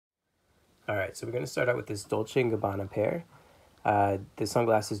Alright, so we're going to start out with this Dolce & Gabbana pair. The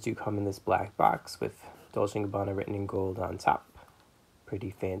sunglasses do come in this black box with Dolce & Gabbana written in gold on top.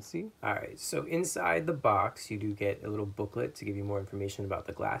 Pretty fancy. Alright, so inside the box you do get a little booklet to give you more information about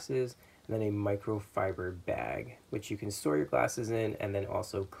the glasses, and then a microfiber bag, which you can store your glasses in and then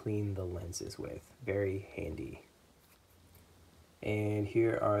also clean the lenses with. Very handy. And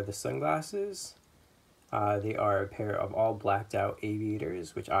here are the sunglasses. They are a pair of all blacked out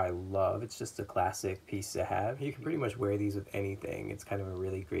aviators, which I love. It's just a classic piece to have. You can pretty much wear these with anything. It's kind of a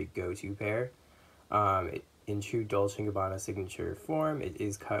really great go-to pair. In true Dolce & Gabbana signature form, it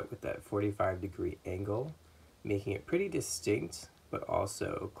is cut with that 45-degree angle, making it pretty distinct, but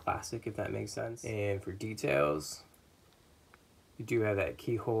also classic, if that makes sense. And for details, you do have that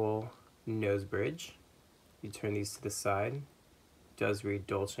keyhole nose bridge. You turn these to the side. It does read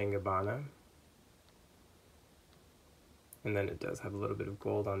Dolce & Gabbana. And then it does have a little bit of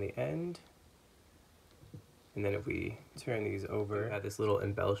gold on the end. And then if we turn these over, we have this little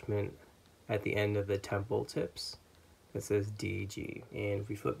embellishment at the end of the temple tips that says DG. And if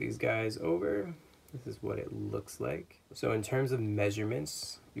we flip these guys over, this is what it looks like. So in terms of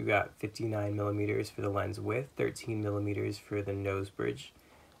measurements, you got 59 millimeters for the lens width, 13 millimeters for the nose bridge,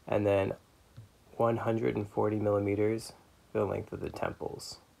 and then 140 millimeters for the length of the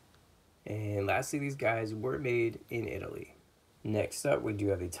temples. And lastly, these guys were made in Italy. Next up, we do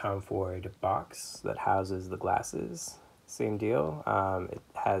have the Tom Ford box that houses the glasses. Same deal. It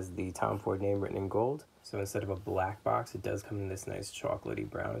has the Tom Ford name written in gold. So instead of a black box, it does come in this nice chocolatey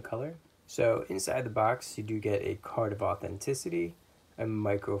brown color. So inside the box, you do get a card of authenticity, a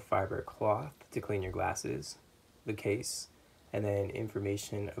microfiber cloth to clean your glasses, the case, and then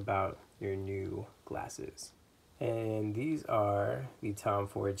information about your new glasses. And these are the Tom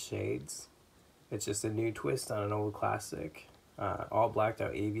Ford shades. It's just a new twist on an old classic. All blacked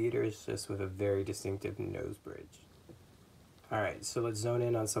out aviators, just with a very distinctive nose bridge. Alright, so let's zone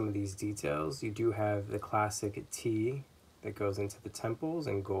in on some of these details. You do have the classic T that goes into the temples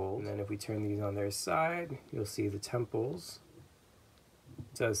in gold. And then if we turn these on their side, you'll see the temples.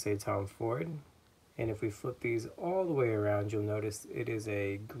 It does say Tom Ford. And if we flip these all the way around, you'll notice it is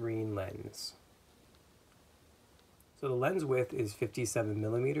a green lens. So the lens width is 57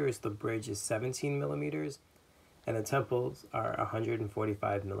 millimeters, the bridge is 17 millimeters, and the temples are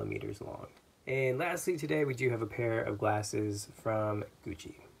 145 millimeters long. And lastly today we do have a pair of glasses from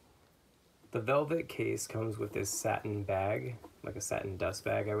Gucci. The velvet case comes with this satin bag, like a satin dust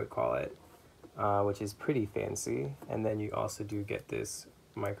bag I would call it, which is pretty fancy. And then you also do get this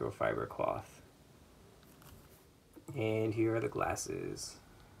microfiber cloth. And here are the glasses.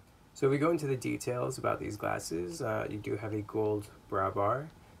 So if we go into the details about these glasses, you do have a gold brow bar.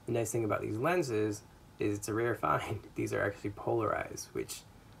 The nice thing about these lenses is it's a rare find. These are actually polarized, which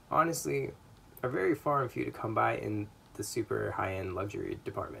honestly are very far and few to come by in the super high-end luxury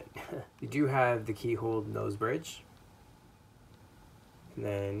department. You do have the keyhole nose bridge. And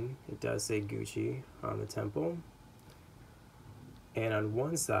then it does say Gucci on the temple. And on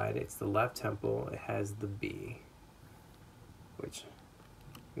one side, it's the left temple, it has the B, which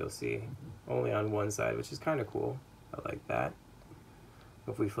you'll see only on one side, which is kind of cool. I like that.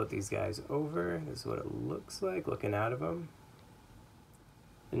 If we flip these guys over, this is what it looks like looking out of them.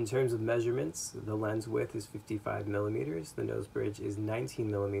 In terms of measurements, the lens width is 55 millimeters, the nose bridge is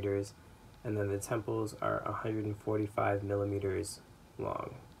 19 millimeters, and then the temples are 145 millimeters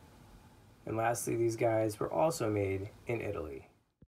long. And lastly, these guys were also made in Italy.